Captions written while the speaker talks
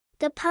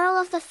The Pearl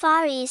of the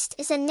Far East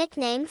is a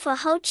nickname for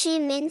Ho Chi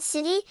Minh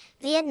City,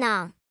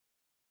 Vietnam.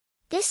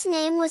 This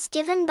name was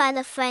given by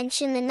the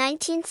French in the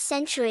 19th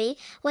century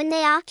when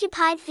they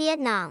occupied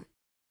Vietnam.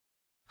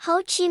 Ho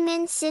Chi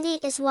Minh City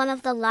is one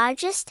of the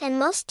largest and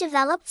most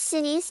developed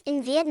cities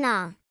in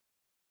Vietnam.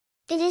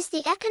 It is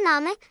the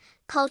economic,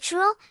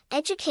 cultural,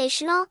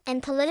 educational,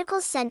 and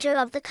political center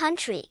of the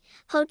country.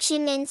 Ho Chi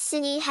Minh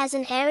City has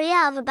an area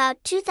of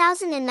about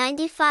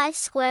 2,095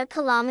 square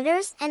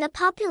kilometers and a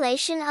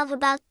population of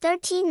about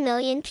 13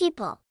 million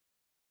people.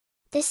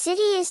 The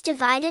city is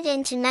divided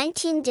into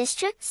 19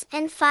 districts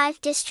and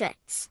 5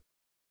 districts.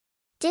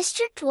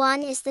 District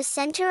 1 is the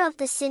center of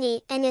the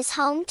city and is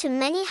home to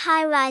many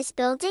high-rise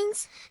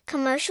buildings,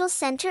 commercial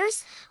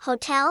centers,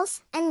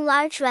 hotels, and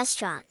large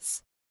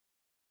restaurants.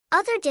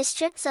 Other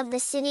districts of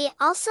the city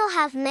also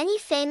have many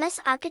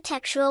famous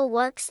architectural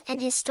works and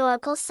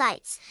historical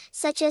sites,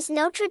 such as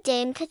Notre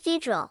Dame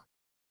Cathedral,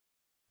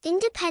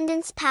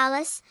 Independence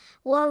Palace,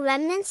 War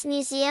Remnants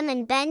Museum,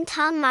 and Ben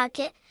Thanh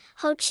Market.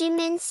 Ho Chi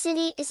Minh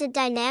City is a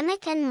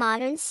dynamic and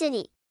modern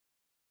city.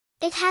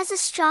 It has a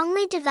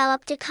strongly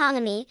developed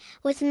economy,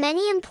 with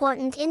many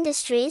important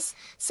industries,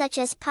 such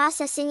as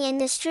processing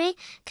industry,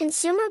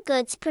 consumer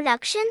goods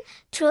production,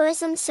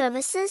 tourism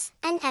services,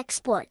 and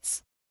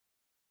exports.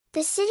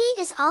 The city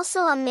is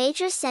also a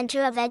major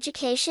center of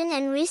education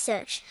and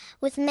research,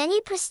 with many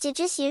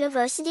prestigious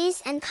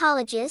universities and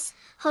colleges.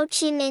 Ho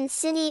Chi Minh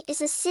City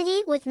is a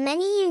city with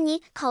many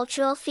unique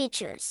cultural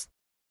features.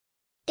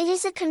 It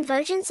is a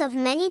convergence of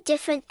many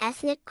different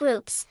ethnic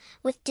groups,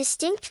 with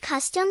distinct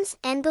customs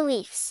and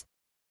beliefs.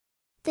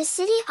 The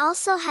city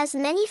also has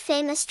many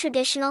famous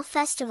traditional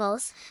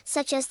festivals,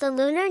 such as the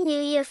Lunar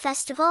New Year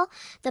Festival,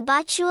 the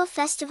Ba Chua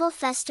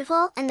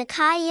Festival, and the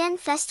Cayenne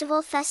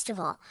Festival.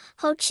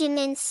 Ho Chi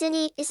Minh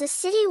City is a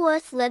city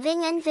worth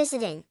living and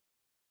visiting.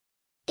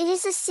 It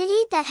is a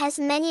city that has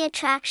many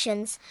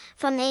attractions,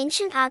 from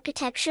ancient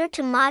architecture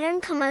to modern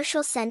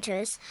commercial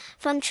centers,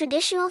 from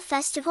traditional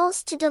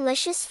festivals to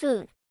delicious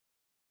food.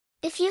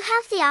 If you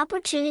have the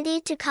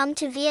opportunity to come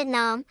to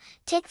Vietnam,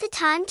 take the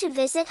time to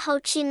visit Ho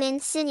Chi Minh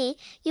City.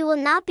 You will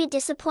not be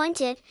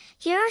disappointed.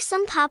 Here are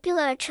some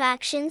popular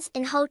attractions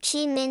in Ho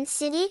Chi Minh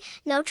City.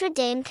 Notre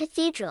Dame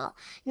Cathedral.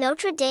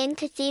 Notre Dame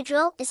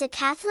Cathedral is a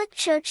Catholic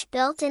church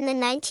built in the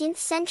 19th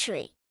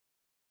century.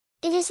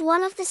 It is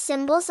one of the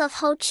symbols of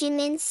Ho Chi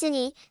Minh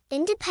City.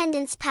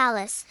 Independence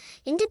Palace.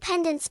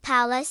 Independence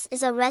Palace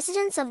is a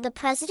residence of the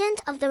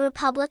President of the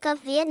Republic of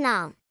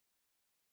Vietnam.